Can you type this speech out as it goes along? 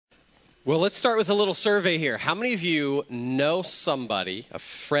Well, let's start with a little survey here. How many of you know somebody, a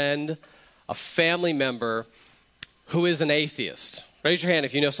friend, a family member, who is an atheist? Raise your hand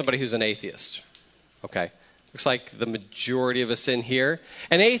if you know somebody who's an atheist. Okay. Looks like the majority of us in here.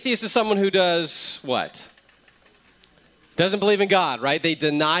 An atheist is someone who does what? Doesn't believe in God, right? They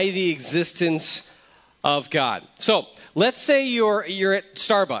deny the existence of God. So let's say you're at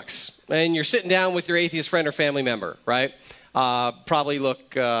Starbucks and you're sitting down with your atheist friend or family member, right? Probably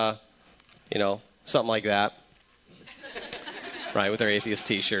look... something like that, right, with their atheist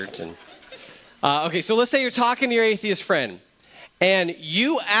T-shirts. And okay, so let's say you're talking to your atheist friend, and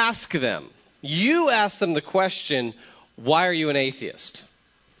you ask them the question, why are you an atheist?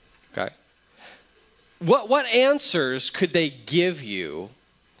 Okay. What answers could they give you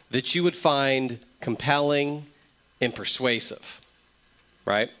that you would find compelling and persuasive,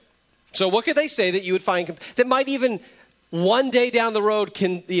 right? So what could they say that you would find that might even... one day down the road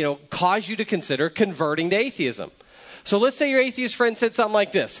can, cause you to consider converting to atheism. So let's say your atheist friend said something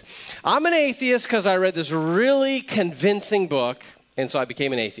like this. I'm an atheist because I read this really convincing book, and so I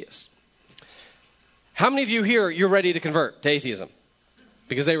became an atheist. How many of you here, you're ready to convert to atheism?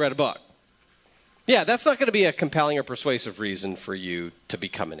 Because they read a book. Yeah, that's not going to be a compelling or persuasive reason for you to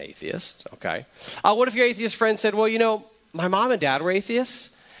become an atheist, okay? What if your atheist friend said, well, my mom and dad were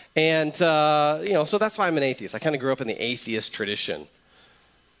atheists. And, so that's why I'm an atheist. I kind of grew up in the atheist tradition.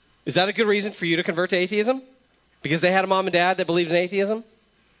 Is that a good reason for you to convert to atheism? Because they had a mom and dad that believed in atheism?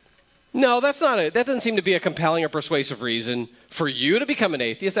 No, that doesn't seem to be a compelling or persuasive reason for you to become an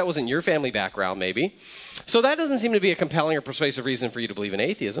atheist. That wasn't your family background, maybe. So that doesn't seem to be a compelling or persuasive reason for you to believe in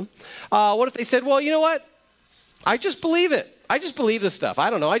atheism. What if they said, well, you know what? I just believe it. I just believe this stuff. I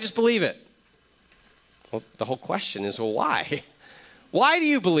don't know. I just believe it. Well, the whole question is, well, why? Why do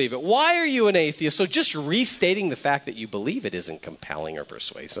you believe it? Why are you an atheist? So just restating the fact that you believe it isn't compelling or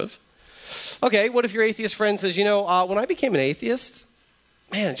persuasive. Okay, what if your atheist friend says, when I became an atheist,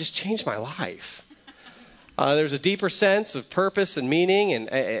 man, it just changed my life. There's a deeper sense of purpose and meaning, and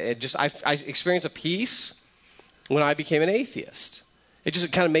I experienced a peace when I became an atheist. It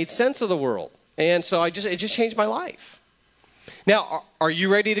just kind of made sense of the world. And so it just changed my life. Now, are you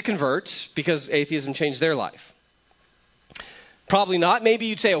ready to convert because atheism changed their life? Probably not. Maybe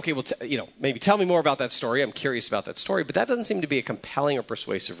you'd say, okay, well, maybe tell me more about that story. I'm curious about that story. But that doesn't seem to be a compelling or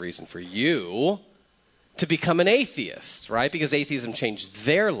persuasive reason for you to become an atheist, right? Because atheism changed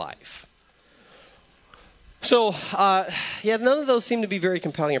their life. So, none of those seem to be very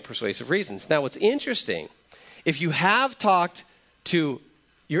compelling or persuasive reasons. Now, what's interesting, if you have talked to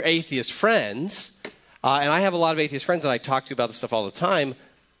your atheist friends, and I have a lot of atheist friends that I talk to about this stuff all the time,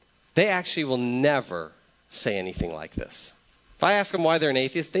 they actually will never say anything like this. If I ask them why they're an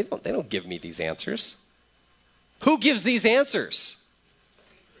atheist, they don't give me these answers. Who gives these answers?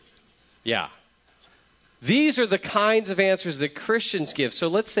 Yeah. These are the kinds of answers that Christians give. So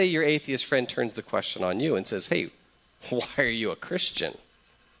let's say your atheist friend turns the question on you and says, hey, why are you a Christian?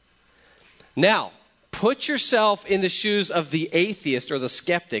 Now, put yourself in the shoes of the atheist or the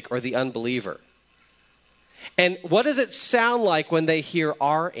skeptic or the unbeliever. And what does it sound like when they hear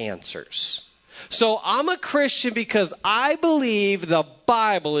our answers? So I'm a Christian because I believe the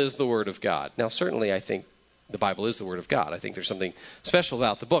Bible is the Word of God. Now, certainly I think the Bible is the Word of God. I think there's something special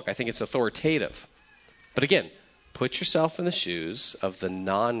about the book. I think it's authoritative. But again, put yourself in the shoes of the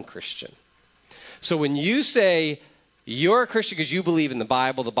non-Christian. So when you say you're a Christian because you believe in the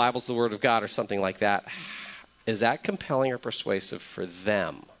Bible's the Word of God or something like that, is that compelling or persuasive for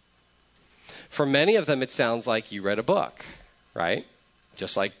them? For many of them, it sounds like you read a book, right?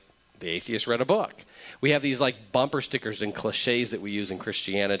 Just like the atheist read a book. We have these like bumper stickers and cliches that we use in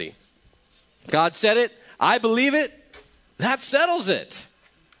Christianity. God said it. I believe it. That settles it.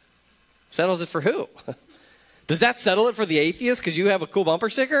 Settles it for who? Does that settle it for the atheist because you have a cool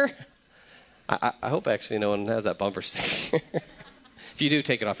bumper sticker? I hope actually no one has that bumper sticker. If you do,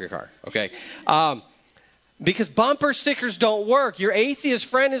 take it off your car. Okay. Because bumper stickers don't work. Your atheist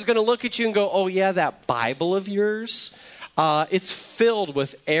friend is going to look at you and go, oh yeah, that Bible of yours, it's filled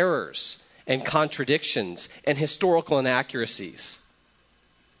with errors and contradictions and historical inaccuracies,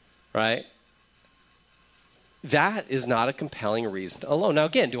 right? That is not a compelling reason alone. Now,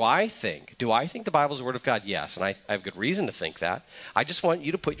 again, do I think the Bible is the Word of God? Yes, and I have good reason to think that. I just want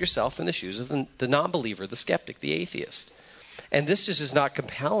you to put yourself in the shoes of the non-believer, the skeptic, the atheist. And this just is not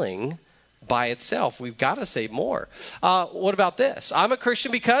compelling by itself. We've got to say more. What about this? I'm a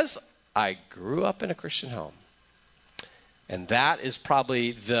Christian because I grew up in a Christian home. And that is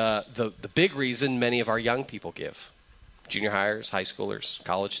probably the big reason many of our young people give. Junior hires, high schoolers,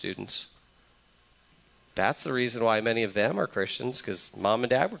 college students. That's the reason why many of them are Christians, because mom and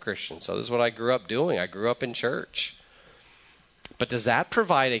dad were Christians. So this is what I grew up doing. I grew up in church. But does that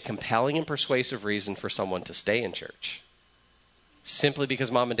provide a compelling and persuasive reason for someone to stay in church? Simply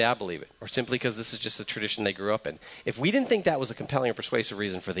because mom and dad believe it, or simply because this is just a tradition they grew up in? If we didn't think that was a compelling or persuasive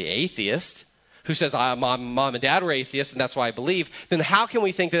reason for the atheist who says, mom and dad were atheists and that's why I believe, then how can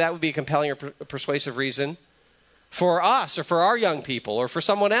we think that that would be a compelling or persuasive reason for us or for our young people or for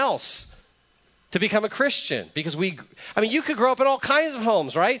someone else to become a Christian? Because you could grow up in all kinds of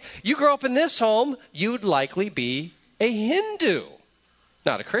homes, right? You grow up in this home, you'd likely be a Hindu,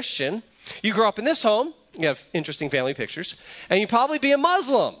 not a Christian. You grow up in this home, you have interesting family pictures, and you'd probably be a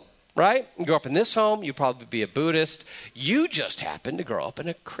Muslim, right? You grow up in this home, you'd probably be a Buddhist. You just happen to grow up in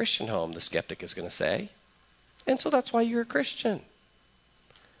a Christian home, the skeptic is going to say. And so that's why you're a Christian.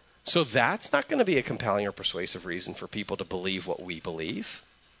 So that's not going to be a compelling or persuasive reason for people to believe what we believe,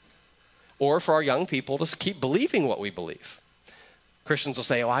 or for our young people to keep believing what we believe. Christians will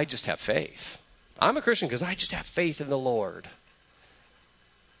say, I just have faith. I'm a Christian because I just have faith in the Lord.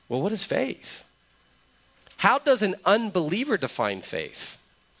 Well, what is faith? How does an unbeliever define faith?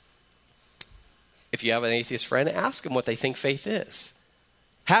 If you have an atheist friend, ask them what they think faith is.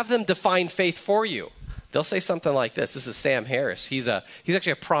 Have them define faith for you. They'll say something like this. This is Sam Harris. He's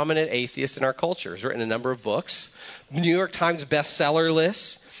actually a prominent atheist in our culture. He's written a number of books, New York Times bestseller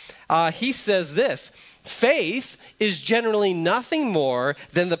lists. He says this: faith is generally nothing more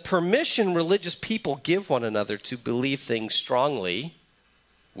than the permission religious people give one another to believe things strongly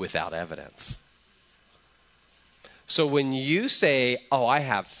without evidence. So when you say, I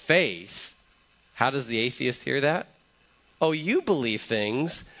have faith, how does the atheist hear that? You believe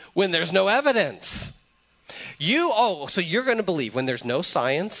things when there's no evidence. So you're going to believe when there's no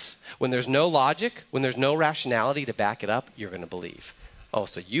science, when there's no logic, when there's no rationality to back it up, you're going to believe.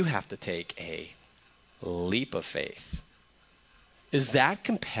 So you have to take a leap of faith. Is that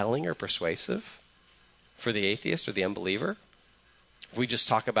compelling or persuasive for the atheist or the unbeliever? If we just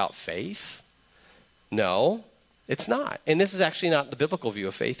talk about faith? No, it's not. And this is actually not the biblical view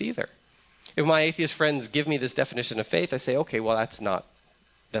of faith either. If my atheist friends give me this definition of faith, I say, okay, well, that's not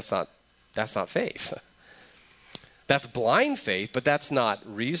faith. That's blind faith, but that's not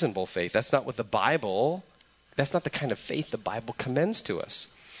reasonable faith. That's not what that's not the kind of faith the Bible commends to us.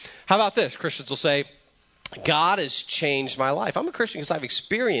 How about this? Christians will say, God has changed my life. I'm a Christian because I've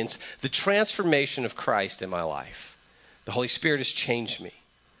experienced the transformation of Christ in my life. The Holy Spirit has changed me.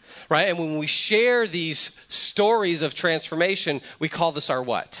 Right? And when we share these stories of transformation, we call this our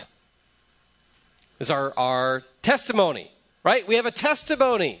what? This is our testimony. Right? We have a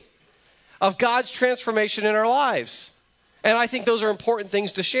testimony of God's transformation in our lives. And I think those are important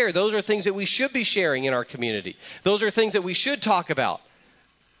things to share. Those are things that we should be sharing in our community. Those are things that we should talk about.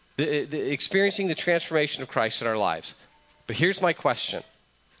 Experiencing the transformation of Christ in our lives. But here's my question.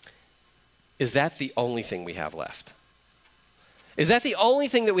 Is that the only thing we have left? Is that the only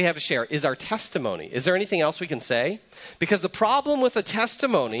thing that we have to share? Is our testimony? Is there anything else we can say? Because the problem with a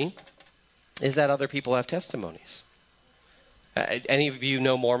testimony is that other people have testimonies. Any of you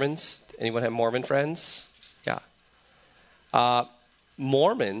know Mormons? Anyone have Mormon friends? Yeah.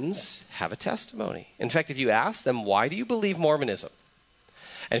 Mormons have a testimony. In fact, if you ask them, why do you believe Mormonism?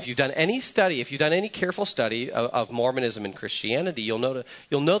 And if you've done any study, if you've done any careful study of Mormonism and Christianity, you'll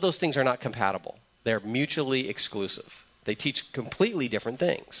know those things are not compatible. They're mutually exclusive. They teach completely different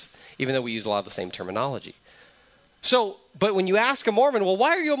things, even though we use a lot of the same terminology. But when you ask a Mormon, well,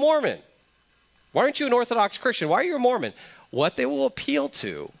 why are you a Mormon? Why aren't you an Orthodox Christian? Why are you a Mormon? What they will appeal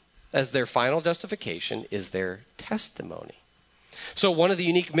to as their final justification is their testimony. So one of the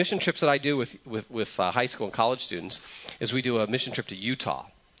unique mission trips that I do with high school and college students is we do a mission trip to Utah.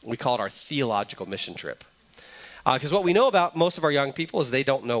 We call it our theological mission trip. Because what we know about most of our young people is they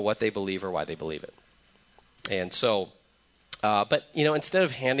don't know what they believe or why they believe it. And so, instead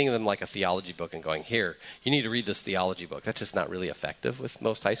of handing them like a theology book and going, here, you need to read this theology book, that's just not really effective with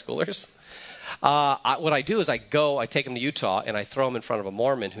most high schoolers. What I do is I take them to Utah and I throw them in front of a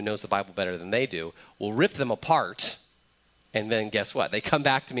Mormon who knows the Bible better than they do. We'll rip them apart. And then guess what? They come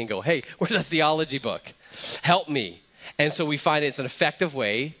back to me and go, hey, where's a theology book? Help me. And so we find it's an effective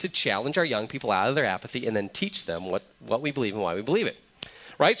way to challenge our young people out of their apathy and then teach them what we believe and why we believe it.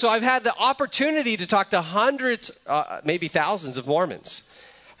 Right? So I've had the opportunity to talk to hundreds, maybe thousands of Mormons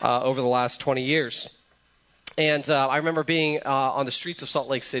over the last 20 years. And I remember being on the streets of Salt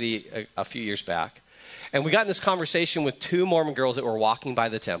Lake City a few years back. And we got in this conversation with two Mormon girls that were walking by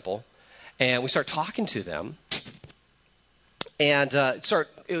the temple. And we started talking to them. And it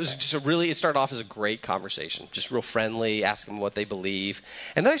started off as a great conversation, just real friendly, asking them what they believe.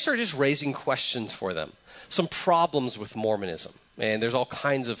 And then I started just raising questions for them. some problems with Mormonism. And there's all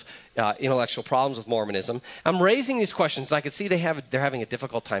kinds of intellectual problems with Mormonism. I'm raising these questions, and I can see they're having a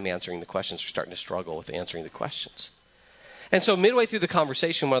difficult time answering the questions. They're starting to struggle with answering the questions. And so midway through the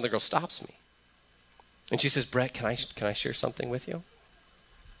conversation, one of the girls stops me. And she says, Brett, can I share something with you?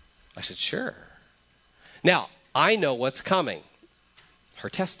 I said, sure. Now, I know what's coming. Her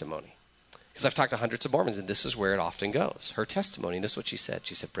testimony. Because I've talked to hundreds of Mormons, and this is where it often goes. Her testimony, and this is what she said.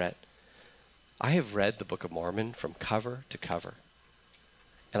 She said, Brett, I have read the Book of Mormon from cover to cover.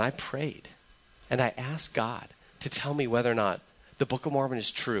 And I prayed, and I asked God to tell me whether or not the Book of Mormon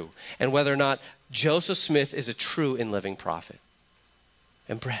is true, and whether or not Joseph Smith is a true and living prophet.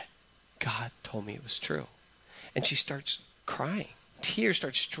 And Brett, God told me it was true. And she starts crying. Tears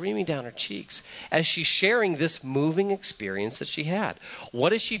start streaming down her cheeks as she's sharing this moving experience that she had.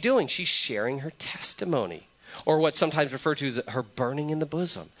 What is she doing? She's sharing her testimony, or what's sometimes referred to as her burning in the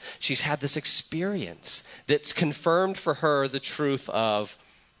bosom. She's had this experience that's confirmed for her the truth of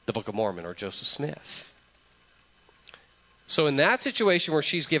the Book of Mormon or Joseph Smith. So in that situation where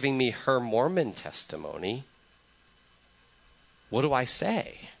she's giving me her Mormon testimony, what do I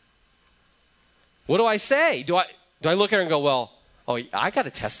say? What do I say? Do I look at her and go, well, oh, I got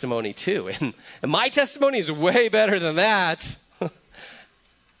a testimony too, and my testimony is way better than that.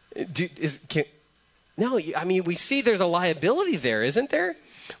 No, I mean, we see there's a liability there, isn't there?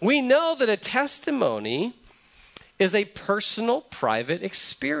 We know that a testimony is a personal, private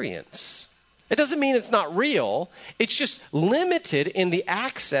experience. It doesn't mean it's not real. It's just limited in the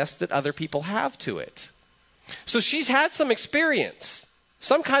access that other people have to it. So she's had some experience,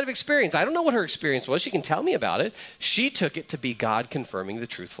 some kind of experience. I don't know what her experience was. She can tell me about it. She took it to be God confirming the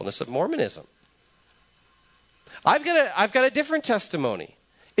truthfulness of Mormonism. I've got a different testimony.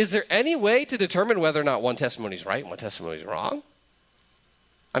 Is there any way to determine whether or not one testimony is right and one testimony is wrong?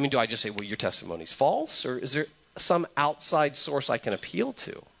 I mean, do I just say, well, your testimony is false? Or is there some outside source I can appeal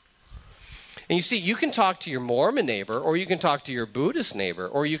to? And you see, you can talk to your Mormon neighbor, or you can talk to your Buddhist neighbor,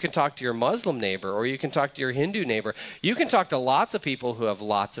 or you can talk to your Muslim neighbor, or you can talk to your Hindu neighbor. You can talk to lots of people who have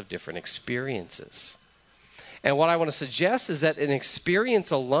lots of different experiences. And what I want to suggest is that an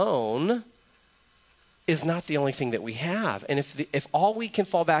experience alone is not the only thing that we have. And if all we can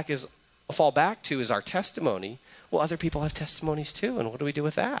fall back to is our testimony, well, other people have testimonies too. And what do we do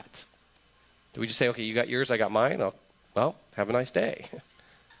with that? Do we just say, okay, you got yours, I got mine? Well, have a nice day.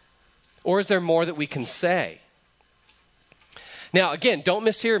 Or is there more that we can say? Now, again, don't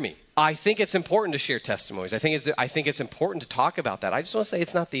mishear me. I think it's important to share testimonies. I think it's important to talk about that. I just want to say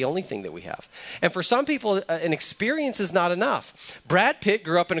it's not the only thing that we have. And for some people, an experience is not enough. Brad Pitt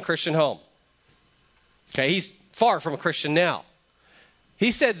grew up in a Christian home. Okay, he's far from a Christian now.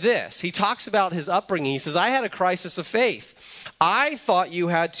 He said this. He talks about his upbringing. He says, I had a crisis of faith. I thought you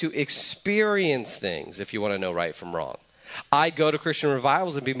had to experience things if you want to know right from wrong. I'd go to Christian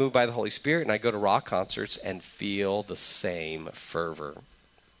revivals and be moved by the Holy Spirit, and I'd go to rock concerts and feel the same fervor.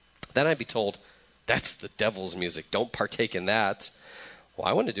 Then I'd be told, that's the devil's music. Don't partake in that. Well,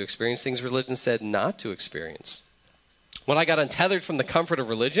 I wanted to experience things religion said not to experience. When I got untethered from the comfort of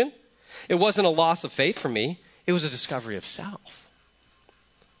religion, it wasn't a loss of faith for me. It was a discovery of self.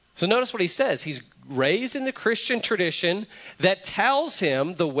 So notice what he says. He's raised in the Christian tradition that tells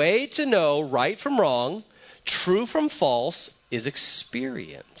him the way to know right from wrong, true from false, is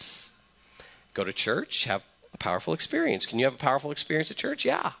experience. Go to church, have a powerful experience. Can you have a powerful experience at church?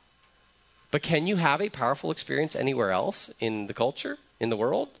 Yeah. But can you have a powerful experience anywhere else in the culture, in the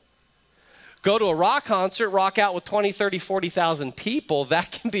world? Go to a rock concert, rock out with 20, 30, 40,000 people.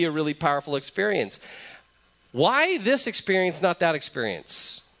 That can be a really powerful experience. Why this experience, not that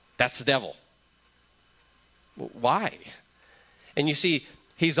experience? That's the devil. Why? And you see,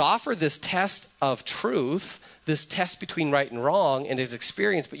 he's offered this test of truth, this test between right and wrong and his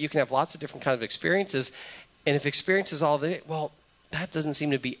experience, but you can have lots of different kinds of experiences. And if experience is all that, well, that doesn't seem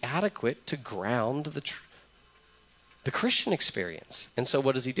to be adequate to ground the Christian experience. And so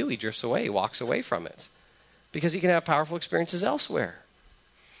what does he do? He drifts away. He walks away from it because he can have powerful experiences elsewhere.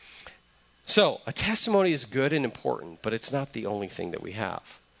 So a testimony is good and important, but it's not the only thing that we have.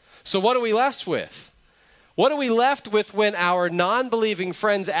 So what are we left with? What are we left with when our non-believing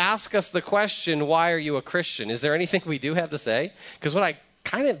friends ask us the question, why are you a Christian? Is there anything we do have to say? Because what I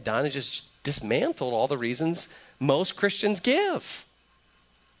kind of done is just dismantled all the reasons most Christians give.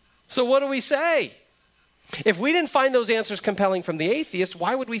 So what do we say? If we didn't find those answers compelling from the atheist,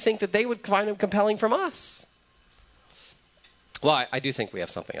 why would we think that they would find them compelling from us? Well, I do think we have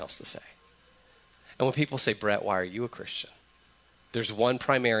something else to say. And when people say, Brett, why are you a Christian? There's one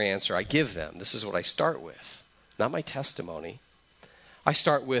primary answer I give them. This is what I start with. Not my testimony. I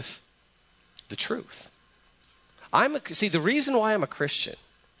start with the truth. See, the reason why I'm a Christian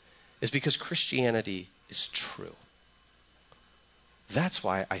is because Christianity is true. That's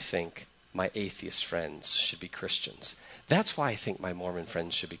why I think my atheist friends should be Christians. That's why I think my Mormon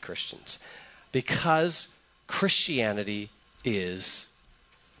friends should be Christians. Because Christianity is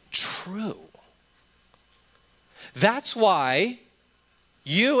true. That's why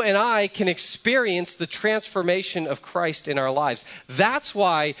you and I can experience the transformation of Christ in our lives. That's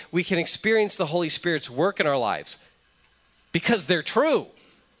why we can experience the Holy Spirit's work in our lives. Because they're true.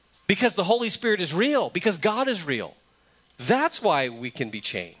 Because the Holy Spirit is real. Because God is real. That's why we can be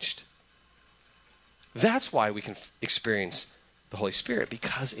changed. That's why we can experience the Holy Spirit.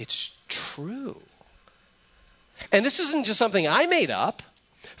 Because it's true. And this isn't just something I made up.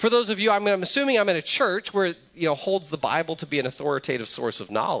 For those of you, I'm assuming I'm in a church where holds the Bible to be an authoritative source of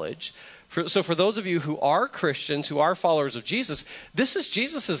knowledge. So for those of you who are Christians, who are followers of Jesus, this is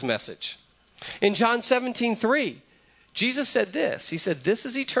Jesus' message. In John 17:3, Jesus said this. He said, "This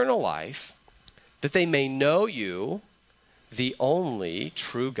is eternal life, that they may know you, the only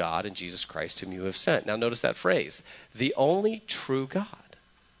true God, and Jesus Christ whom you have sent." Now notice that phrase, the only true God.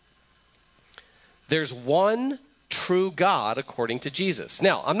 There's one true God according to Jesus.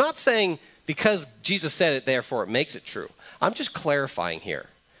 Now, I'm not saying because Jesus said it, therefore it makes it true. I'm just clarifying here.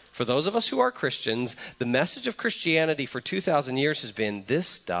 For those of us who are Christians, the message of Christianity for 2,000 years has been this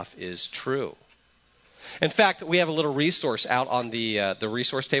stuff is true. In fact, we have a little resource out on the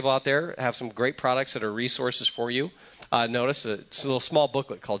resource table out there. I have some great products that are resources for you. Notice it's a little small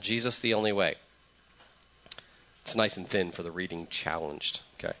booklet called Jesus the Only Way. It's nice and thin for the reading challenged.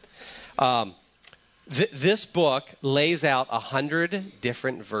 Okay. This book lays out 100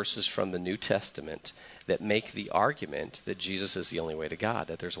 different verses from the New Testament that make the argument that Jesus is the only way to God,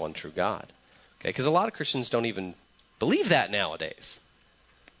 that there's one true God. Okay, because a lot of Christians don't even believe that nowadays.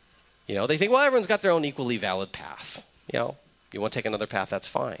 They think, well, everyone's got their own equally valid path. You want to take another path, that's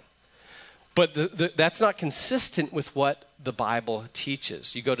fine. But that's not consistent with what the Bible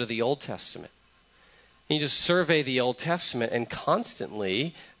teaches. You go to the Old Testament. You just survey the Old Testament, and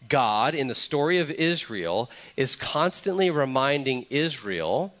constantly God, in the story of Israel, is constantly reminding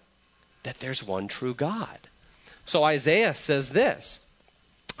Israel that there's one true God. So Isaiah says this,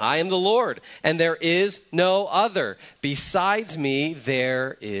 "I am the Lord, and there is no other. Besides me,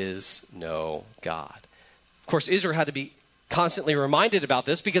 there is no God." Of course, Israel had to be constantly reminded about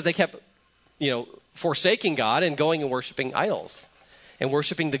this because they kept, forsaking God and going and worshiping idols and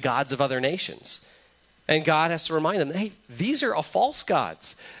worshiping the gods of other nations. And God has to remind them, hey, these are false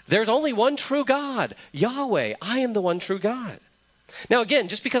gods. There's only one true God, Yahweh. I am the one true God. Now, again,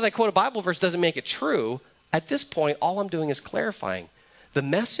 just because I quote a Bible verse doesn't make it true. At this point, all I'm doing is clarifying. The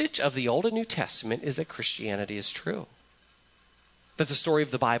message of the Old and New Testament is that Christianity is true. That the story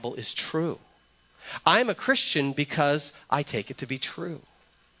of the Bible is true. I'm a Christian because I take it to be true.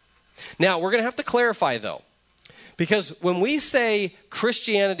 Now, we're going to have to clarify, though. Because when we say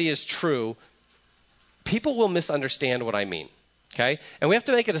Christianity is true, people will misunderstand what I mean, okay? And we have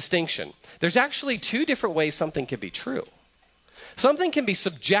to make a distinction. There's actually two different ways something can be true. Something can be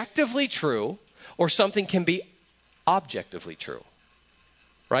subjectively true, or something can be objectively true,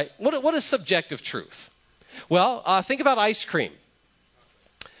 right? What is subjective truth? Well, think about ice cream.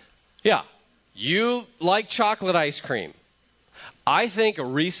 Yeah, you like chocolate ice cream. I think a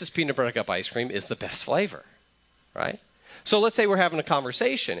Reese's Peanut Butter Cup ice cream is the best flavor, right? So let's say we're having a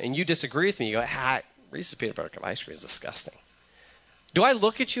conversation, and you disagree with me. You go, Reese's Peanut Butter Cup ice cream is disgusting. Do I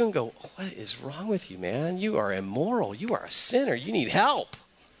look at you and go, what is wrong with you, man? You are immoral. You are a sinner. You need help.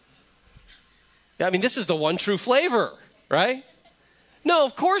 I mean, this is the one true flavor, right? No,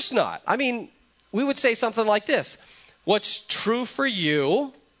 of course not. I mean, we would say something like this. What's true for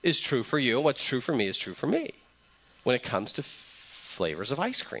you is true for you. What's true for me is true for me when it comes to flavors of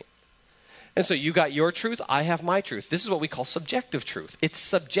ice cream. And so you got your truth, I have my truth. This is what we call subjective truth. It's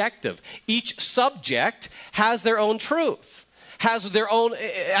subjective. Each subject has their own truth, has their own,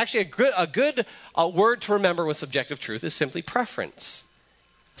 actually a good word to remember with subjective truth is simply preference.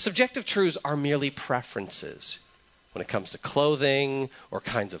 Subjective truths are merely preferences. When it comes to clothing or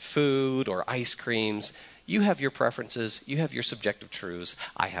kinds of food or ice creams, you have your preferences, you have your subjective truths,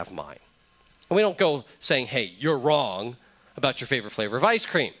 I have mine. And we don't go saying, hey, you're wrong about your favorite flavor of ice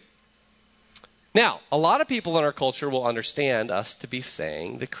cream. Now, a lot of people in our culture will understand us to be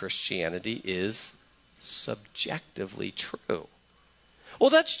saying that Christianity is subjectively true. Well,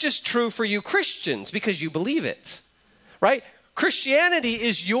 that's just true for you Christians because you believe it, right? Christianity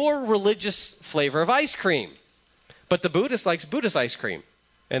is your religious flavor of ice cream. But the Buddhist likes Buddhist ice cream.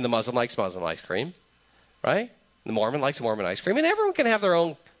 And the Muslim likes Muslim ice cream, right? The Mormon likes Mormon ice cream. And everyone can have their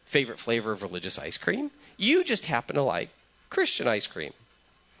own favorite flavor of religious ice cream. You just happen to like Christian ice cream.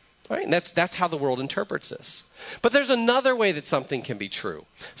 Right? And that's how the world interprets this. But there's another way that something can be true.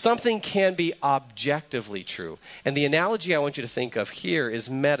 Something can be objectively true. And the analogy I want you to think of here is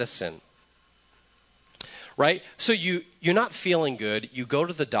medicine. Right? So you're not feeling good. You go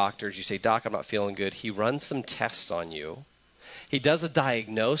to the doctor. You say, Doc, I'm not feeling good. He runs some tests on you. He does a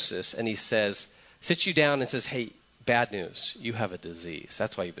diagnosis, and he sits you down and says, hey, bad news. You have a disease.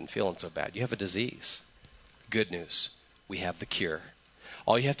 That's why you've been feeling so bad. You have a disease. Good news. We have the cure.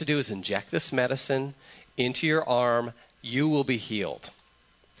 All you have to do is inject this medicine into your arm. You will be healed.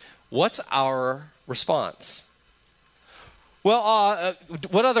 What's our response? Well,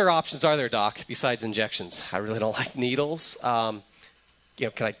 what other options are there, Doc, besides injections? I really don't like needles. Can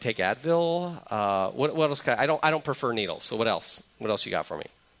I take Advil? What else? I don't prefer needles. So what else? What else you got for me?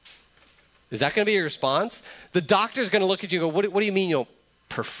 Is that going to be your response? The doctor's going to look at you and go, what do you mean you don't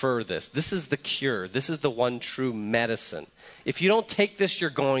prefer this? This is the cure. This is the one true medicine. If you don't take this,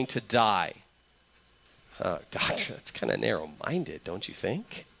 you're going to die. Doctor, that's kind of narrow-minded, don't you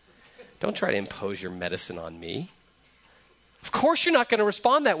think? Don't try to impose your medicine on me. Of course you're not going to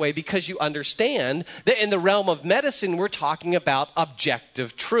respond that way because you understand that in the realm of medicine, we're talking about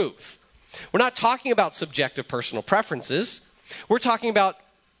objective truth. We're not talking about subjective personal preferences. We're talking about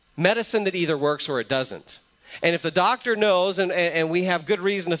medicine that either works or it doesn't. And if the doctor knows and we have good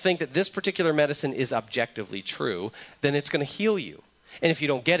reason to think that this particular medicine is objectively true, then it's going to heal you. And if you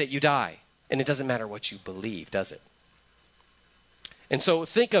don't get it, you die. And it doesn't matter what you believe, does it? And so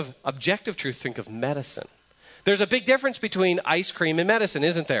think of objective truth, think of medicine. There's a big difference between ice cream and medicine,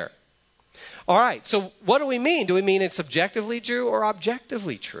 isn't there? All right, so what do we mean? Do we mean it's subjectively true or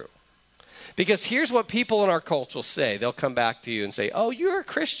objectively true? Because here's what people in our culture will say. They'll come back to you and say, oh, you're a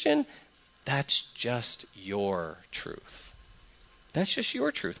Christian? That's just your truth. That's just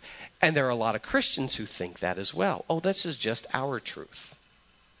your truth. And there are a lot of Christians who think that as well. Oh, this is just our truth.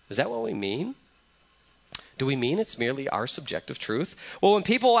 Is that what we mean? Do we mean it's merely our subjective truth? Well, when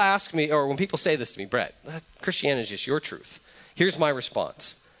people ask me, or when people say this to me, Brett, Christianity is just your truth. Here's my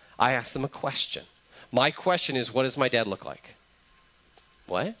response. I ask them a question. My question is, what does my dad look like?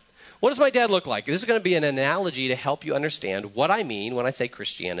 What? What does my dad look like? This is going to be an analogy to help you understand what I mean when I say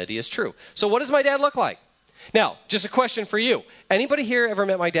Christianity is true. So what does my dad look like? Now, just a question for you. Anybody here ever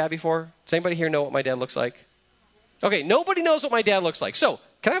met my dad before? Does anybody here know what my dad looks like? Okay, nobody knows what my dad looks like. So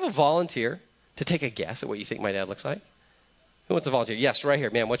can I have a volunteer to take a guess at what you think my dad looks like? Who wants to volunteer? Yes, right here.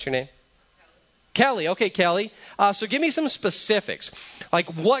 Ma'am, what's your name? Kelly. Okay, Kelly. So give me some specifics. Like,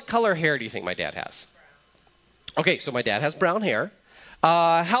 what color hair do you think my dad has? Okay, so my dad has brown hair.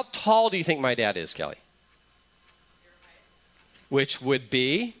 How tall do you think my dad is, Kelly? Which would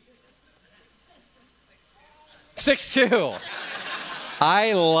be? 6'2".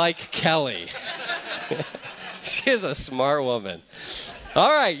 I like Kelly. She is a smart woman.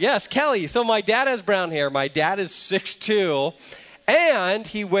 All right, yes, Kelly. So my dad has brown hair. My dad is 6'2", and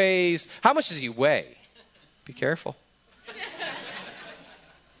he weighs, how much does he weigh? Be careful.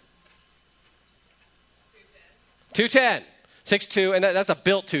 210. 6'2", and that's a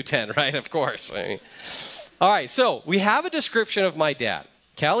built 210, right? Of course. I mean, all right, so we have a description of my dad.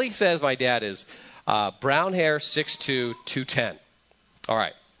 Kelly says my dad is brown hair, 6'2", 210. All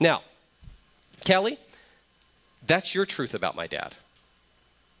right. Now, Kelly, that's your truth about my dad.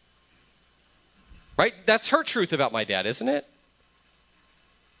 Right? That's her truth about my dad, isn't it?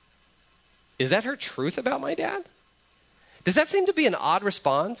 Is that her truth about my dad? Does that seem to be an odd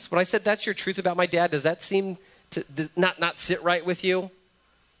response? When I said that's your truth about my dad, does that seem to not sit right with you?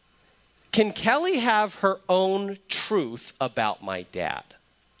 Can Kelly have her own truth about my dad?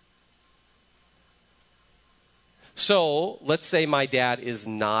 So let's say my dad is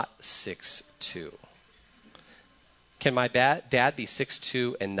not 6'2". Can my dad be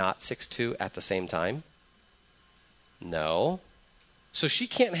 6'2" and not 6'2" at the same time? No. So she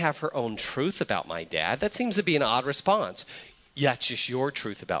can't have her own truth about my dad. That seems to be an odd response. Yeah, it's just your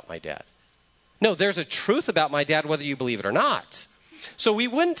truth about my dad. No, there's a truth about my dad whether you believe it or not. So we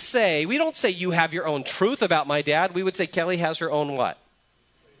don't say you have your own truth about my dad. We would say Kelly has her own what?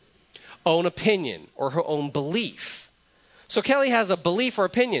 Own opinion or her own belief. So Kelly has a belief or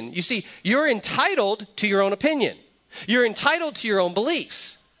opinion. You see, you're entitled to your own opinion. You're entitled to your own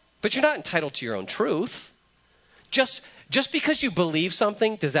beliefs, but you're not entitled to your own truth. Just because you believe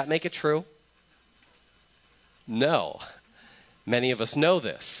something, does that make it true? No. Many of us know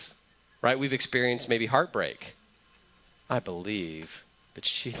this, right? We've experienced maybe heartbreak. I believe that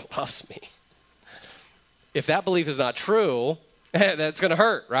she loves me. If that belief is not true, that's going to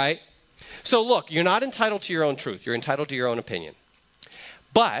hurt, right? So look, you're not entitled to your own truth. You're entitled to your own opinion.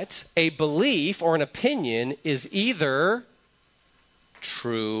 But a belief or an opinion is either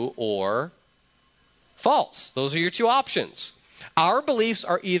true or false. Those are your two options. Our beliefs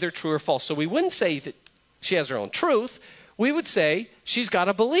are either true or false. So we wouldn't say that she has her own truth. We would say she's got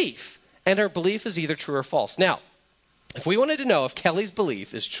a belief, and her belief is either true or false. Now, if we wanted to know if Kelly's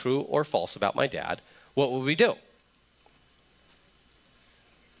belief is true or false about my dad, what would we do?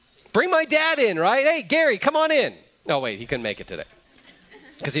 Bring my dad in, right? Hey, Gary, come on in. Oh, wait, he couldn't make it today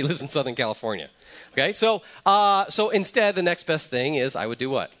because he lives in Southern California. Okay, so instead, the next best thing is I would do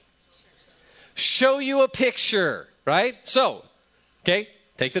what? Show you a picture, right? So, okay,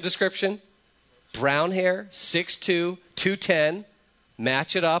 take the description. Brown hair, 6'2", 210.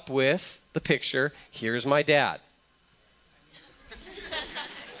 Match it up with the picture. Here's my dad.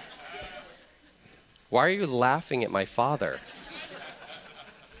 Why are you laughing at my father?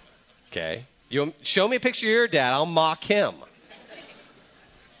 Okay. You show me a picture of your dad, I'll mock him.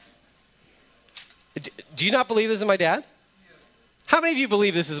 Do you not believe this is my dad? How many of you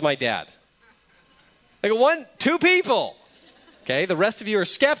believe this is my dad? Like one, two people. Okay, the rest of you are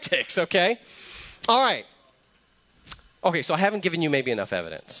skeptics, okay? All right. Okay, so I haven't given you maybe enough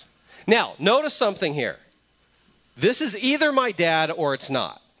evidence. Now, notice something here. This is either my dad or it's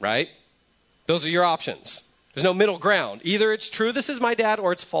not, right? Those are your options. There's no middle ground. Either it's true, this is my dad,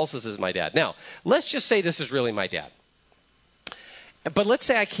 or it's false, this is my dad. Now, let's just say this is really my dad. But let's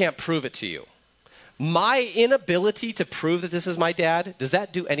say I can't prove it to you. My inability to prove that this is my dad, does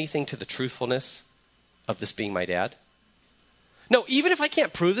that do anything to the truthfulness of this being my dad? No, even if I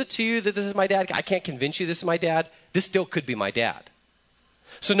can't prove it to you that this is my dad, I can't convince you this is my dad, this still could be my dad.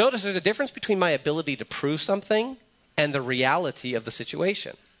 So notice there's a difference between my ability to prove something and the reality of the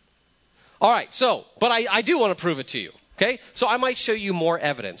situation. All right, so, but I do want to prove it to you, okay? So I might show you more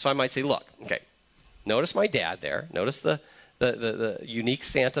evidence. So I might say, look, okay, notice my dad there. Notice the unique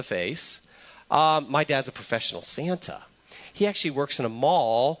Santa face. My dad's a professional Santa. He actually works in a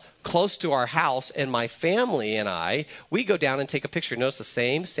mall close to our house, and my family and I, we go down and take a picture. Notice the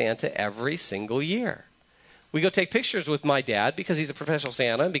same Santa every single year. We go take pictures with my dad because he's a professional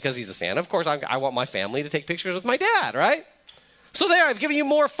Santa, and because he's a Santa, of course, I want my family to take pictures with my dad, right? So there, I've given you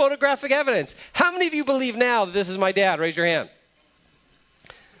more photographic evidence. How many of you believe now that this is my dad? Raise your hand.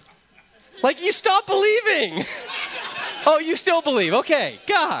 Like, you stopped believing. Oh, you still believe. Okay,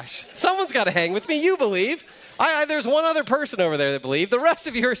 gosh. Someone's got to hang with me. You believe. There's one other person over there that believes. The rest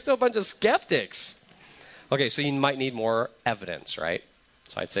of you are still a bunch of skeptics. Okay, so you might need more evidence, right?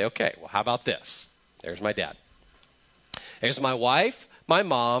 So I'd say, okay, well, how about this? There's my dad. There's my wife, my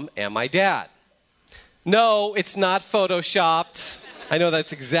mom, and my dad. No, it's not photoshopped. I know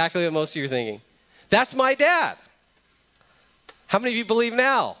that's exactly what most of you are thinking. That's my dad. How many of you believe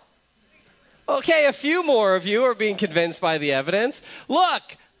now? Okay, a few more of you are being convinced by the evidence.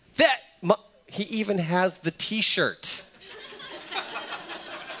 Look, he even has the T-shirt.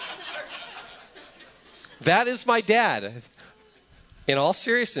 That is my dad. In all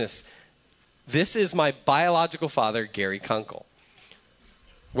seriousness, this is my biological father, Gary Kunkel.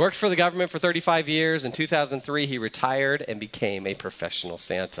 Worked for the government for 35 years. In 2003, he retired and became a professional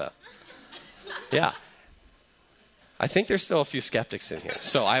Santa. Yeah. I think there's still a few skeptics in here.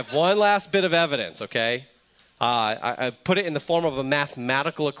 So I have one last bit of evidence, okay? I put it in the form of a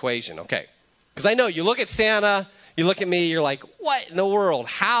mathematical equation, okay? Because I know you look at Santa, you look at me, you're like, what in the world?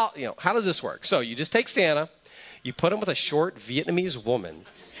 How does this work? So you just take Santa, you put him with a short Vietnamese woman,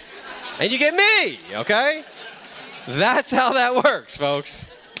 and you get me, okay? That's how that works, folks.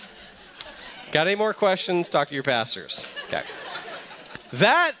 Got any more questions? Talk to your pastors. Okay.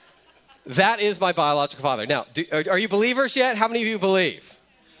 That is my biological father. Now, are you believers yet? How many of you believe?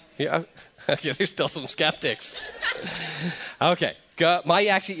 Yeah. Okay, there's still some skeptics. Okay. My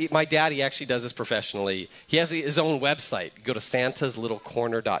dad, he actually does this professionally. He has his own website. Go to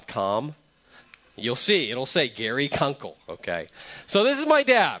santaslittlecorner.com. You'll see. It'll say Gary Kunkel. Okay. So this is my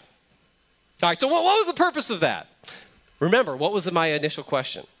dad. All right. So what was the purpose of that? Remember, what was my initial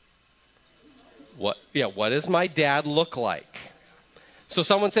question? What does my dad look like? So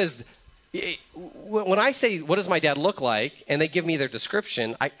someone says, when I say, what does my dad look like, and they give me their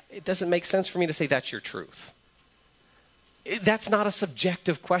description, it doesn't make sense for me to say that's your truth. That's not a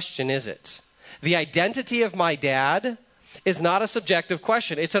subjective question, is it? The identity of my dad is not a subjective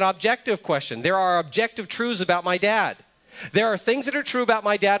question. It's an objective question. There are objective truths about my dad. There are things that are true about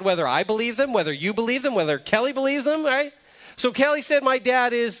my dad, whether I believe them, whether you believe them, whether Kelly believes them, right? So Kelly said my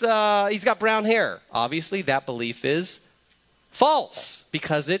dad he's got brown hair. Obviously, that belief is false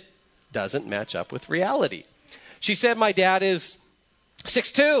because it doesn't match up with reality. She said my dad is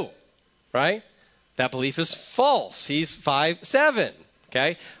 6'2", right? That belief is false. He's 5'7",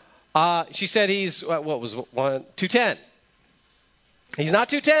 Okay? She said he's, 210. He's not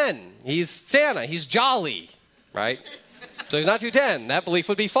 210. He's Santa. He's jolly, right? So he's not 210. That belief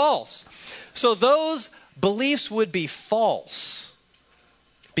would be false. So those beliefs would be false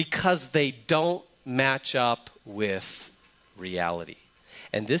because they don't match up with reality.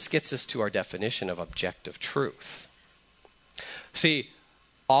 And this gets us to our definition of objective truth. See,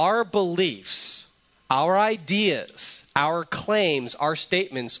 our beliefs, our ideas, our claims, our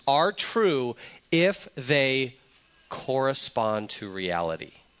statements are true if they correspond to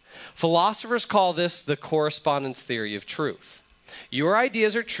reality. Philosophers call this the correspondence theory of truth. Your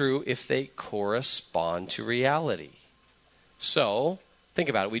ideas are true if they correspond to reality. So, think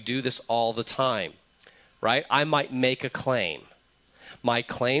about it. We do this all the time, right? I might make a claim. My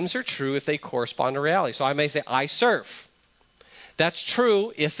claims are true if they correspond to reality. So I may say, I surf. That's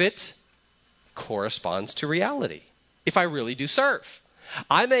true if it corresponds to reality, if I really do surf.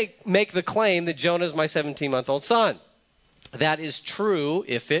 I may make the claim that Jonah is my 17-month-old son. That is true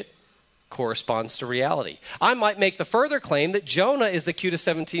if it corresponds to reality. I might make the further claim that Jonah is the cutest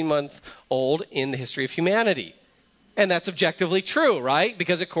 17-month-old in the history of humanity. And that's objectively true, right?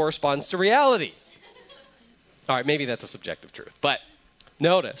 Because it corresponds to reality. All right, maybe that's a subjective truth. But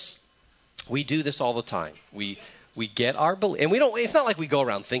notice, we do this all the time. We get our belief, and it's not like we go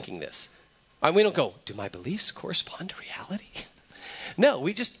around thinking this. We don't go, do my beliefs correspond to reality? No,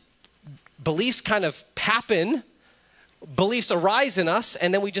 beliefs kind of happen, beliefs arise in us,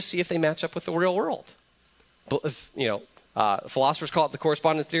 and then we just see if they match up with the real world. Philosophers call it the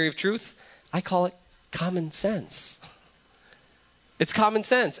correspondence theory of truth. I call it common sense. It's common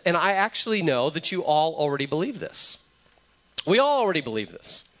sense, and I actually know that you all already believe this. We all already believe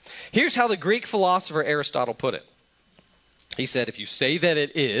this. Here's how the Greek philosopher Aristotle put it. He said, if you say that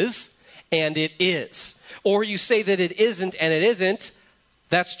it is, and it is, or you say that it isn't and it isn't,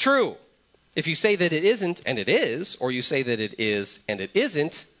 that's true. If you say that it isn't and it is, or you say that it is and it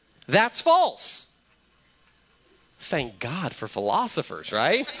isn't, that's false. Thank God for philosophers,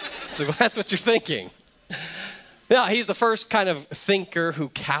 right? So that's what you're thinking. Now, he's the first kind of thinker who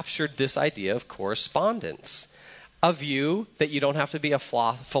captured this idea of correspondence. A view that you don't have to be a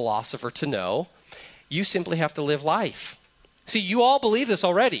philosopher to know. You simply have to live life. See, you all believe this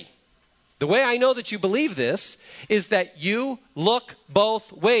already. The way I know that you believe this is that you look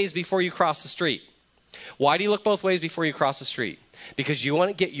both ways before you cross the street. Why do you look both ways before you cross the street? Because you want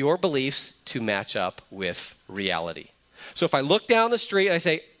to get your beliefs to match up with reality. So if I look down the street and I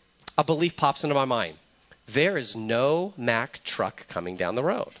say, a belief pops into my mind. There is no Mack truck coming down the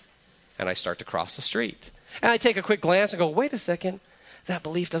road. And I start to cross the street. And I take a quick glance and go, wait a second, that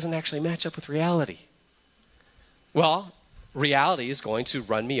belief doesn't actually match up with reality. Well, reality is going to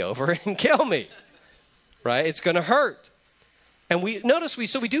run me over and kill me, right? It's going to hurt. And we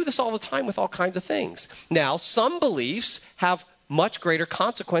do this all the time with all kinds of things. Now, some beliefs have much greater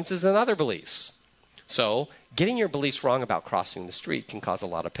consequences than other beliefs. So, getting your beliefs wrong about crossing the street can cause a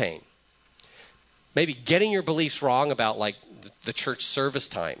lot of pain. Maybe getting your beliefs wrong about like the church service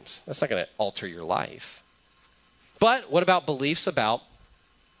times. That's not going to alter your life. But what about beliefs about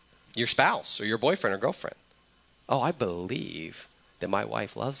your spouse or your boyfriend or girlfriend? Oh, I believe that my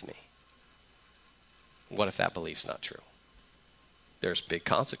wife loves me. What if that belief's not true? There's big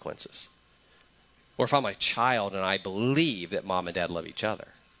consequences. Or if I'm a child and I believe that mom and dad love each other,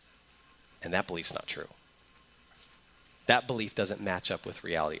 and that belief's not true. That belief doesn't match up with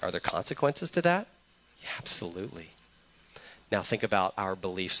reality. Are there consequences to that? Yeah, absolutely. Now think about our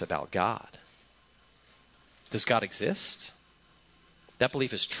beliefs about God. Does God exist? That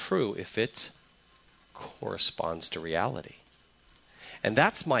belief is true if it corresponds to reality. And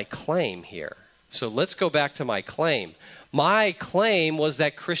that's my claim here. So let's go back to my claim. My claim was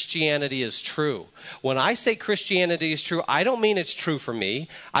that Christianity is true. When I say Christianity is true, I don't mean it's true for me.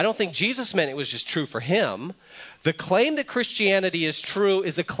 I don't think Jesus meant it was just true for him. The claim that Christianity is true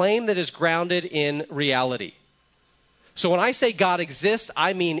is a claim that is grounded in reality. So when I say God exists,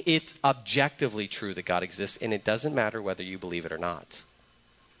 I mean it's objectively true that God exists, and it doesn't matter whether you believe it or not.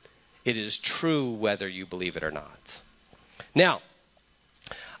 It is true whether you believe it or not. Now,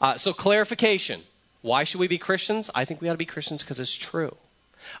 so clarification. Why should we be Christians? I think we ought to be Christians because it's true.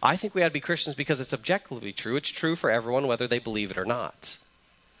 I think we ought to be Christians because it's objectively true. It's true for everyone whether they believe it or not.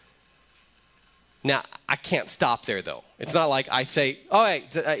 Now, I can't stop there, though. It's not like I say, all right,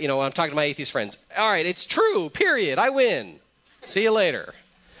 when I'm talking to my atheist friends, all right, it's true, period, I win. See you later.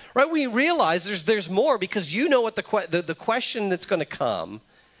 Right? We realize there's more because you know what the question that's going to come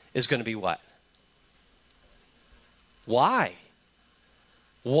is going to be what? Why?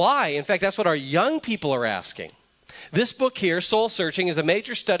 Why? In fact, that's what our young people are asking. This book here, Soul Searching, is a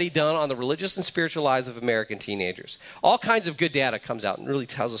major study done on the religious and spiritual lives of American teenagers. All kinds of good data comes out and really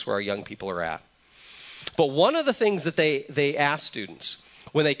tells us where our young people are at. But one of the things that they asked students,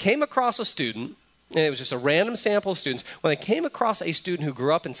 when they came across a student, and it was just a random sample of students, when they came across a student who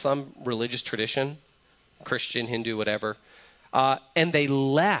grew up in some religious tradition, Christian, Hindu, whatever, and they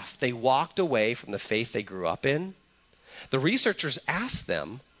left, they walked away from the faith they grew up in, the researchers asked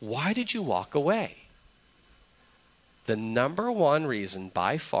them, why did you walk away? The number one reason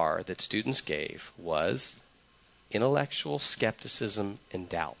by far that students gave was intellectual skepticism and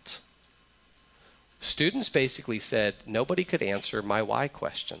doubt. Students basically said, nobody could answer my why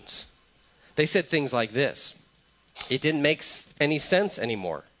questions. They said things like this: it didn't make any sense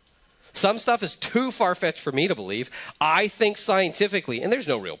anymore. Some stuff is too far-fetched for me to believe. I think scientifically, and there's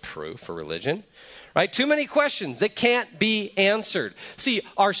no real proof for religion, right? Too many questions that can't be answered. See,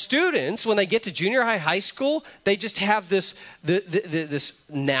 our students, when they get to junior high, high school, they just have this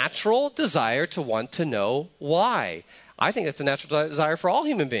natural desire to want to know why. I think that's a natural desire for all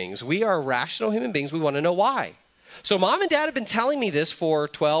human beings. We are rational human beings. We want to know why. So mom and dad have been telling me this for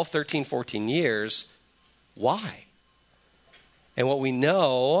 12, 13, 14 years. Why? And what we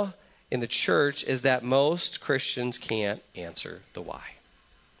know in the church is that most Christians can't answer the why.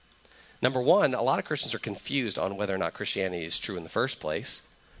 Number one, a lot of Christians are confused on whether or not Christianity is true in the first place.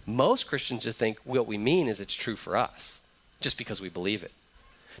 Most Christians just think what we mean is it's true for us, just because we believe it.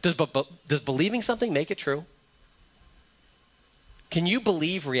 Does believing something make it true? Can you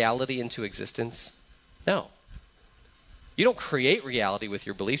believe reality into existence? No. You don't create reality with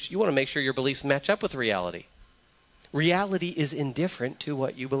your beliefs. You want to make sure your beliefs match up with reality. Reality is indifferent to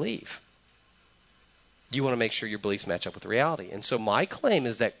what you believe. You want to make sure your beliefs match up with reality. And so my claim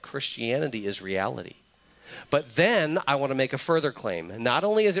is that Christianity is reality. But then I want to make a further claim. Not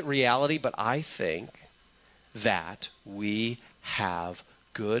only is it reality, but I think that we have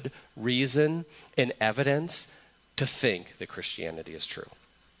good reason and evidence to think that Christianity is true.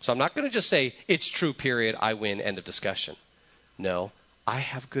 So I'm not going to just say, it's true, period, I win, end of discussion. No, I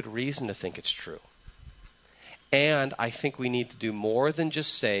have good reason to think it's true. And I think we need to do more than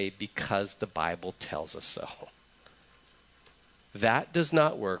just say, because the Bible tells us so. That does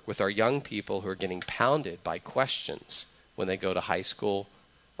not work with our young people who are getting pounded by questions when they go to high school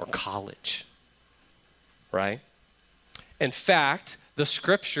or college. Right? In fact, the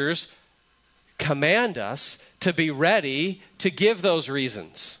scriptures command us to be ready to give those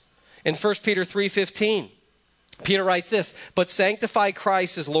reasons. In 1 Peter 3:15, Peter writes this: but sanctify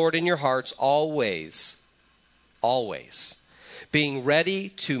Christ as Lord in your hearts always, being ready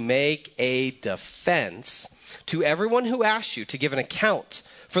to make a defense to everyone who asks you to give an account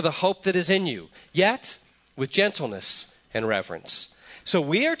for the hope that is in you, yet with gentleness and reverence. So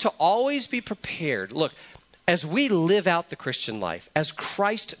we are to always be prepared. Look, as we live out the Christian life, as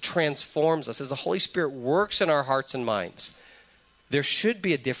Christ transforms us, as the Holy Spirit works in our hearts and minds, there should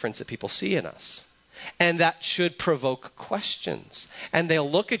be a difference that people see in us. And that should provoke questions. And they'll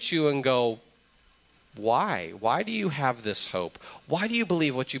look at you and go, why? Why do you have this hope? Why do you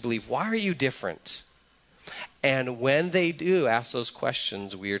believe what you believe? Why are you different? And when they do ask those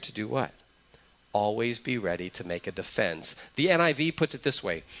questions, we are to do what? Always be ready to make a defense. The NIV puts it this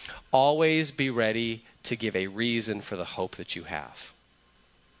way: always be ready to give a reason for the hope that you have.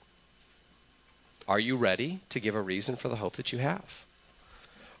 Are you ready to give a reason for the hope that you have?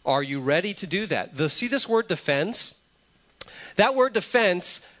 Are you ready to do that? See this word defense? That word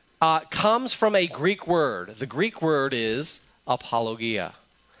defense comes from a Greek word. The Greek word is apologia.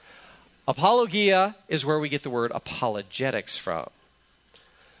 Apologia is where we get the word apologetics from.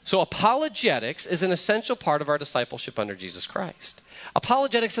 So apologetics is an essential part of our discipleship under Jesus Christ.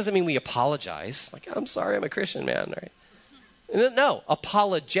 Apologetics doesn't mean we apologize. Like, I'm sorry, I'm a Christian, man. Right? No,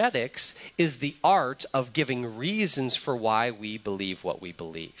 apologetics is the art of giving reasons for why we believe what we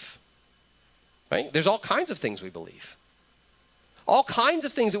believe. Right? There's all kinds of things we believe. All kinds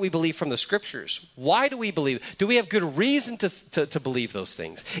of things that we believe from the scriptures. Why do we believe? Do we have good reason to believe those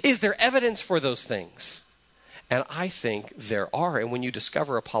things? Is there evidence for those things? And I think there are. And when you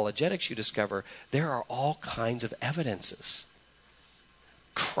discover apologetics, you discover there are all kinds of evidences.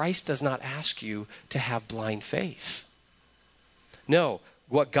 Christ does not ask you to have blind faith. No,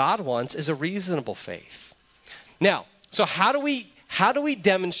 what God wants is a reasonable faith. Now, so how do we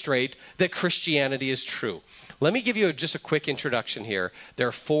demonstrate that Christianity is true? Let me give you just a quick introduction here. There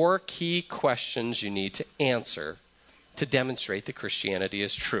are 4 key questions you need to answer to demonstrate that Christianity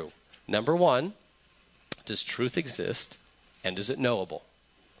is true. Number 1, does truth exist, and is it knowable?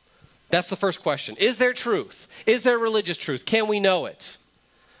 That's the first question. Is there truth? Is there religious truth? Can we know it?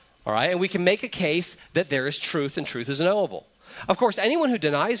 All right? And we can make a case that there is truth and truth is knowable. Of course, anyone who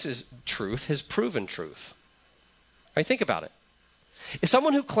denies his truth has proven truth. All right, think about it. If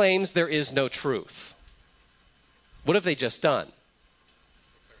someone who claims there is no truth, what have they just done?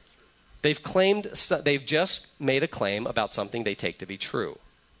 They've just made a claim about something they take to be true,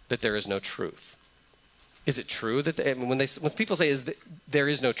 that there is no truth. Is it true that when people say there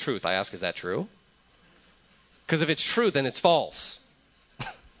is no truth, I ask, is that true? Because if it's true, then it's false.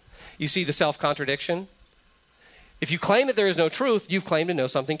 You see the self-contradiction? If you claim that there is no truth, you've claimed to know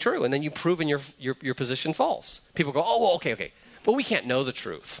something true, and then you've proven your position false. People go, oh, well, okay, but we can't know the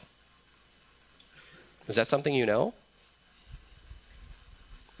truth. Is that something you know?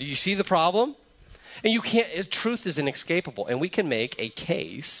 Do you see the problem? And truth is inescapable, and we can make a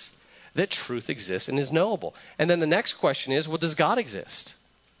case that truth exists and is knowable. And then the next question is, well, does God exist?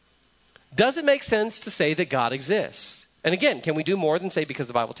 Does it make sense to say that God exists? And again, can we do more than say because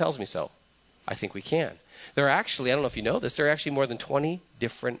the Bible tells me so? I think we can. There are actually, I don't know if you know this, there are actually more than 20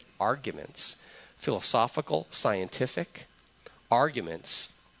 different arguments, philosophical, scientific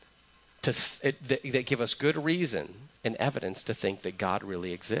arguments that give us good reason and evidence to think that God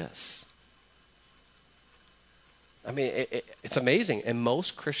really exists. I mean, it's amazing. And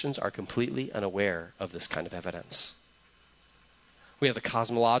most Christians are completely unaware of this kind of evidence. We have the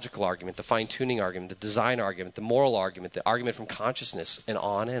cosmological argument, the fine-tuning argument, the design argument, the moral argument, the argument from consciousness, and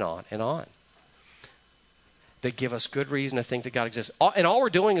on and on and on. They give us good reason to think that God exists. And all we're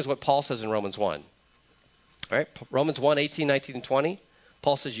doing is what Paul says in Romans 1. All right? Romans 1, 18, 19, and 20.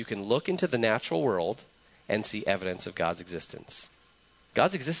 Paul says you can look into the natural world and see evidence of God's existence.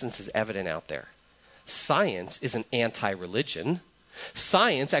 God's existence is evident out there. Science is an anti-religion.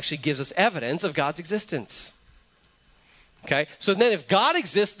 Science actually gives us evidence of God's existence. Okay? So then if God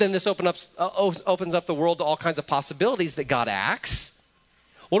exists, then this opens up the world to all kinds of possibilities that God acts.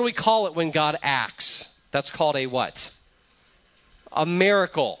 What do we call it when God acts? That's called a what? A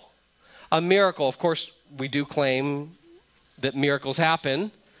miracle. A miracle. Of course, we do claim that miracles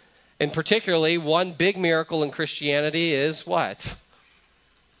happen. And particularly, one big miracle in Christianity is what?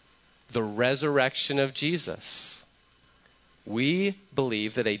 The resurrection of Jesus. We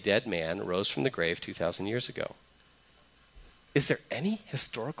believe that a dead man rose from the grave 2,000 years ago. Is there any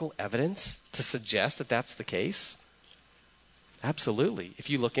historical evidence to suggest that that's the case? Absolutely. If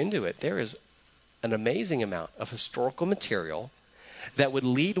you look into it, there is an amazing amount of historical material that would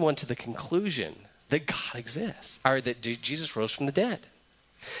lead one to the conclusion that God exists, or that Jesus rose from the dead.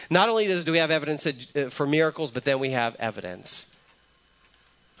 Not only do we have evidence for miracles, but then we have evidence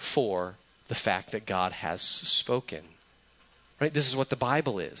for the fact that God has spoken. Right? This is what the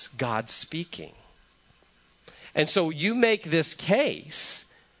Bible is, God speaking. And so you make this case,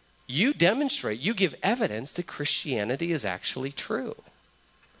 you demonstrate, you give evidence that Christianity is actually true.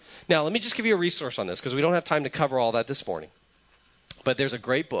 Now, let me just give you a resource on this because we don't have time to cover all that this morning. But there's a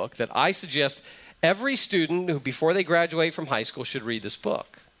great book that I suggest every student who, before they graduate from high school, should read this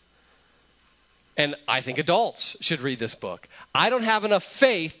book. And I think adults should read this book. I don't have enough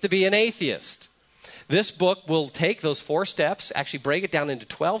faith to be an atheist. This book will take those 4 steps, actually break it down into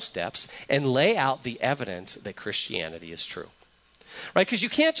 12 steps, and lay out the evidence that Christianity is true. Right? Because you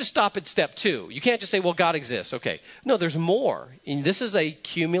can't just stop at step 2. You can't just say, well, God exists. Okay. No, there's more. And this is a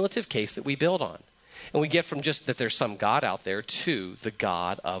cumulative case that we build on. And we get from just that there's some God out there to the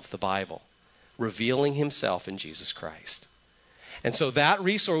God of the Bible, revealing himself in Jesus Christ. And so that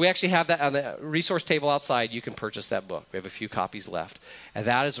resource, we actually have that on the resource table outside. You can purchase that book. We have a few copies left. And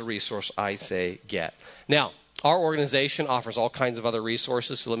that is a resource I say get. Now, our organization offers all kinds of other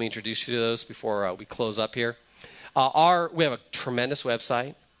resources, so let me introduce you to those before we close up here. We have a tremendous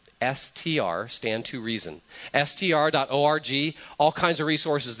website, STR, stand to reason, str.org, all kinds of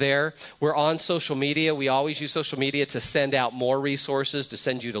resources there. We're on social media. We always use social media to send out more resources, to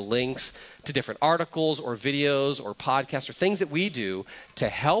send you to links to different articles or videos or podcasts or things that we do to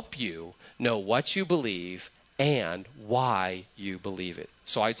help you know what you believe and why you believe it.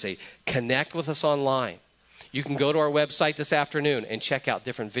 So I'd say connect with us online. You can go to our website this afternoon and check out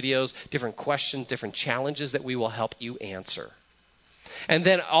different videos, different questions, different challenges that we will help you answer. And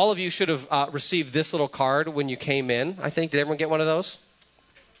then all of you should have received this little card when you came in, I think. Did everyone get one of those?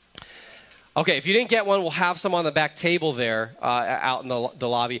 Okay, if you didn't get one, we'll have some on the back table there out in the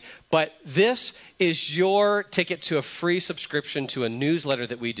lobby. But this is your ticket to a free subscription to a newsletter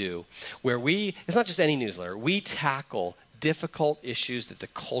that we do, where it's not just any newsletter, we tackle difficult issues that the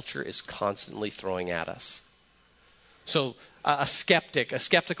culture is constantly throwing at us. So a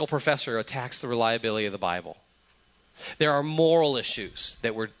skeptical professor attacks the reliability of the Bible. There are moral issues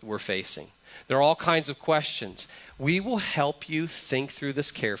that we're facing. There are all kinds of questions. We will help you think through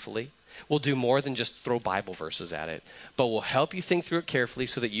this carefully. We'll do more than just throw Bible verses at it, but we'll help you think through it carefully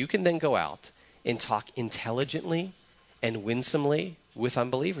so that you can then go out and talk intelligently and winsomely with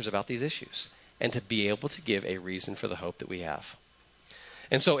unbelievers about these issues and to be able to give a reason for the hope that we have.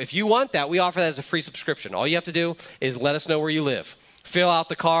 And so if you want that, we offer that as a free subscription. All you have to do is let us know where you live. Fill out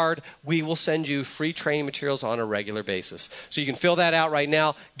the card. We will send you free training materials on a regular basis. So you can fill that out right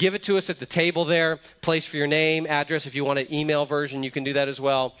now. Give it to us at the table there. Place for your name, address. If you want an email version, you can do that as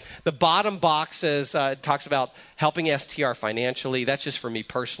well. The bottom box says, talks about helping STR financially. That's just for me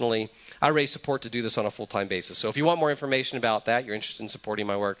personally. I raise support to do this on a full-time basis. So if you want more information about that, you're interested in supporting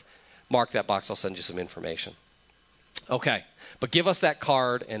my work, mark that box. I'll send you some information. Okay, but give us that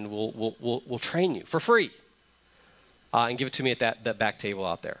card and we'll train you for free. And give it to me at that back table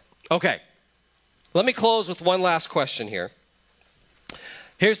out there. Okay, let me close with one last question here.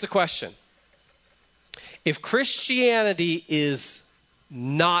 Here's the question. If Christianity is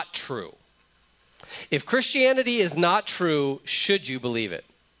not true, should you believe it?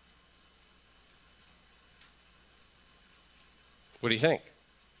 What do you think?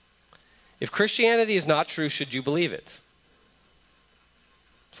 If Christianity is not true, should you believe it?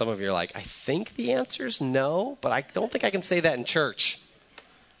 Some of you are like, I think the answer is no, but I don't think I can say that in church.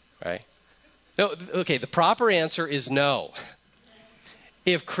 Right? No, okay, the proper answer is no.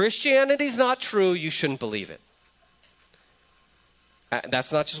 If Christianity is not true, you shouldn't believe it.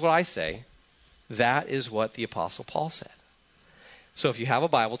 That's not just what I say. That is what the Apostle Paul said. So if you have a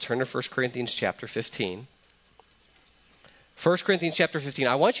Bible, turn to 1 Corinthians chapter 15. 1 Corinthians chapter 15.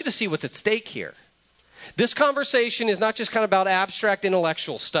 I want you to see what's at stake here. This conversation is not just kind of about abstract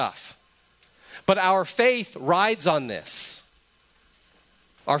intellectual stuff, but our faith rides on this.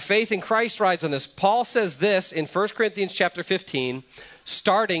 Our faith in Christ rides on this. Paul says this in 1 Corinthians chapter 15,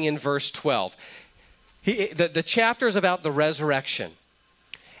 starting in verse 12. The chapter is about the resurrection.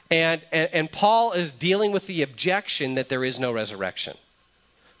 And Paul is dealing with the objection that there is no resurrection.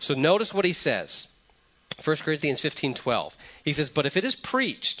 So notice what he says. 1 Corinthians 15:12. He says, but if it is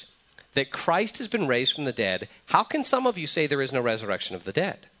preached that Christ has been raised from the dead, how can some of you say there is no resurrection of the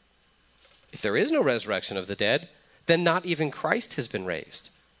dead? If there is no resurrection of the dead, then not even Christ has been raised.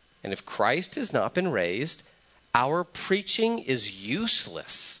 And if Christ has not been raised, our preaching is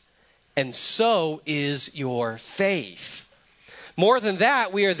useless, and so is your faith. More than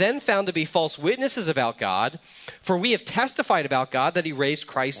that, we are then found to be false witnesses about God, for we have testified about God that he raised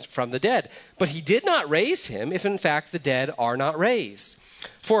Christ from the dead. But he did not raise him if in fact the dead are not raised.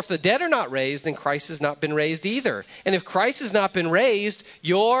 For if the dead are not raised, then Christ has not been raised either. And if Christ has not been raised,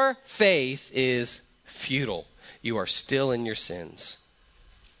 your faith is futile. You are still in your sins.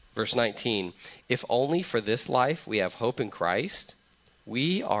 Verse 19, if only for this life we have hope in Christ,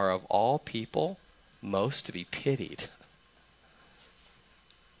 we are of all people most to be pitied.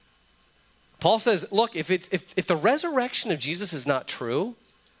 Paul says, look, if the resurrection of Jesus is not true,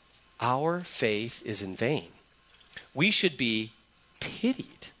 our faith is in vain. We should be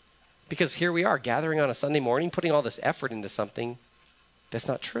pitied because here we are gathering on a Sunday morning, putting all this effort into something that's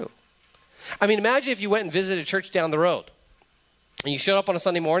not true. I mean, imagine if you went and visited a church down the road and you showed up on a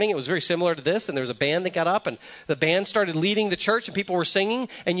Sunday morning. It was very similar to this, and there was a band that got up and the band started leading the church and people were singing,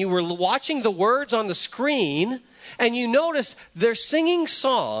 and you were watching the words on the screen and you noticed they're singing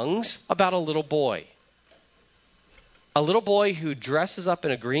songs about a little boy. A little boy who dresses up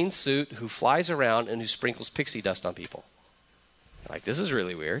in a green suit, who flies around, and who sprinkles pixie dust on people. Like, this is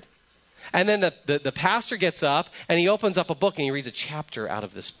really weird. And then the pastor gets up, and he opens up a book, and he reads a chapter out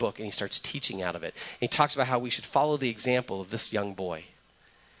of this book, and he starts teaching out of it. And he talks about how we should follow the example of this young boy.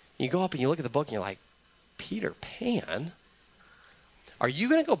 And you go up and you look at the book, and you're like, Peter Pan? Are you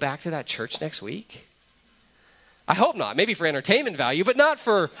going to go back to that church next week? I hope not. Maybe for entertainment value, but not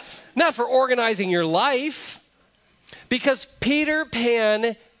for organizing your life. Because Peter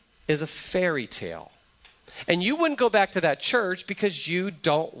Pan is a fairy tale. And you wouldn't go back to that church because you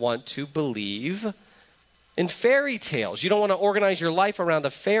don't want to believe in fairy tales. You don't want to organize your life around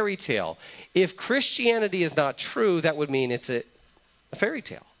a fairy tale. If Christianity is not true, that would mean it's a fairy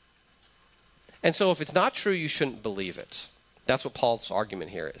tale. And so if it's not true, you shouldn't believe it. That's what Paul's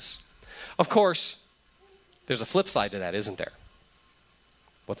argument here is. Of course, there's a flip side to that, isn't there?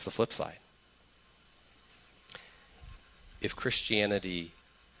 What's the flip side? If Christianity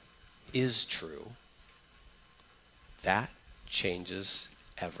is true, that changes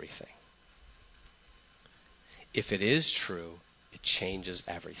everything. If it is true, it changes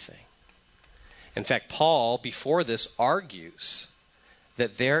everything. In fact, Paul, before this, argues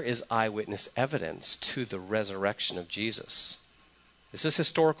that there is eyewitness evidence to the resurrection of Jesus. This is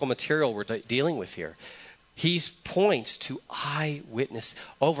historical material we're dealing with here. He points to eyewitness,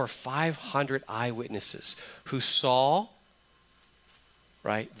 over 500 eyewitnesses who saw,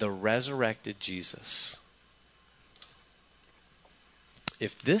 right, the resurrected Jesus.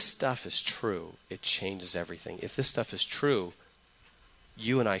 If this stuff is true, it changes everything. If this stuff is true,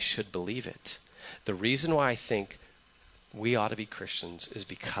 you and I should believe it. The reason why I think we ought to be Christians is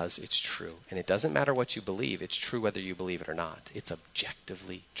because it's true. And it doesn't matter what you believe. It's true whether you believe it or not. It's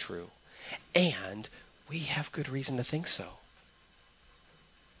objectively true. And we have good reason to think so.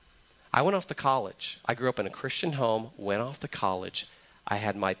 I went off to college. I grew up in a Christian home, went off to college. I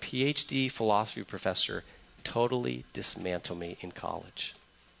had my PhD philosophy professor totally dismantle me in college.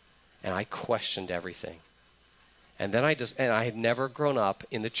 And I questioned everything. And then I had never grown up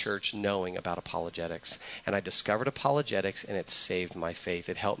in the church knowing about apologetics. And I discovered apologetics, and it saved my faith.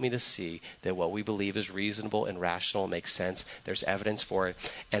 It helped me to see that what we believe is reasonable and rational and makes sense. There's evidence for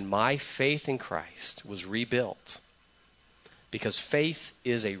it. And my faith in Christ was rebuilt. Because faith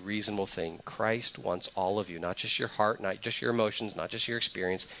is a reasonable thing. Christ wants all of you, not just your heart, not just your emotions, not just your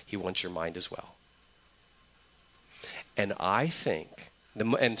experience. He wants your mind as well. And I think,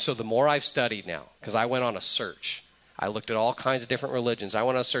 so the more I've studied now, because I went on a search, I looked at all kinds of different religions. I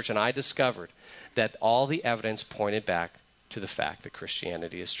went on a search, and I discovered that all the evidence pointed back to the fact that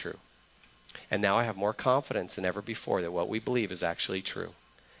Christianity is true. And now I have more confidence than ever before that what we believe is actually true.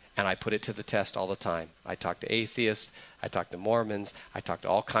 And I put it to the test all the time. I talk to atheists. I talk to Mormons. I talk to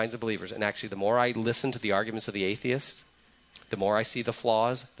all kinds of believers. And actually, the more I listen to the arguments of the atheists, the more I see the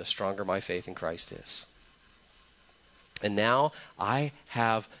flaws, the stronger my faith in Christ is. And now I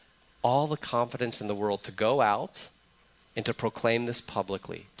have all the confidence in the world to go out and to proclaim this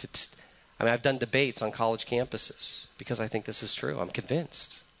publicly. I've done debates on college campuses because I think this is true. I'm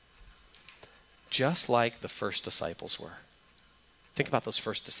convinced. Just like the first disciples were. Think about those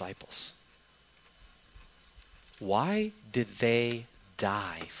first disciples. Why did they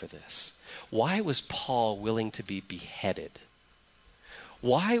die for this? Why was Paul willing to be beheaded?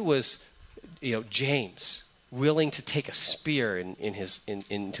 Why was James willing to take a spear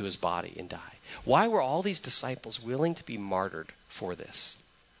into his body and die? Why were all these disciples willing to be martyred for this?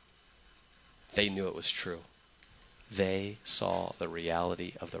 They knew it was true. They saw the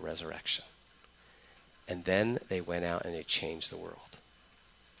reality of the resurrection. And then they went out and they changed the world.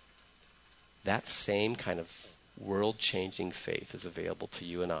 That same kind of world-changing faith is available to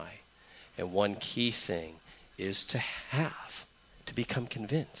you and I. And one key thing is to become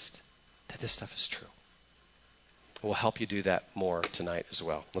convinced that this stuff is true. We'll help you do that more tonight as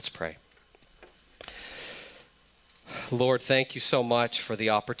well. Let's pray. Lord, thank you so much for the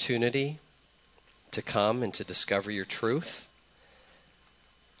opportunity to come and to discover your truth.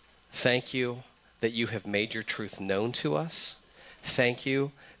 Thank you that you have made your truth known to us. Thank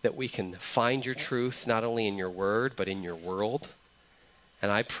you that we can find your truth not only in your word, but in your world.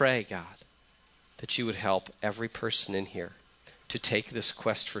 And I pray, God, that you would help every person in here to take this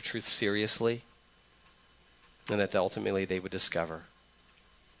quest for truth seriously, and that ultimately they would discover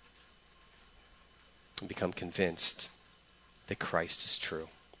and become convinced that Christ is true.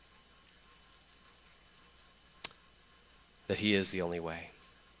 That he is the only way,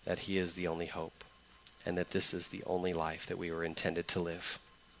 that he is the only hope, and that this is the only life that we were intended to live.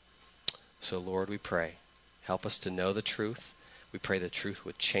 So Lord, we pray, help us to know the truth. We pray the truth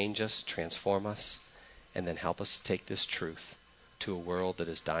would change us, transform us, and then help us to take this truth to a world that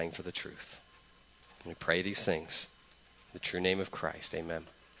is dying for the truth. We pray these things in the true name of Christ. Amen.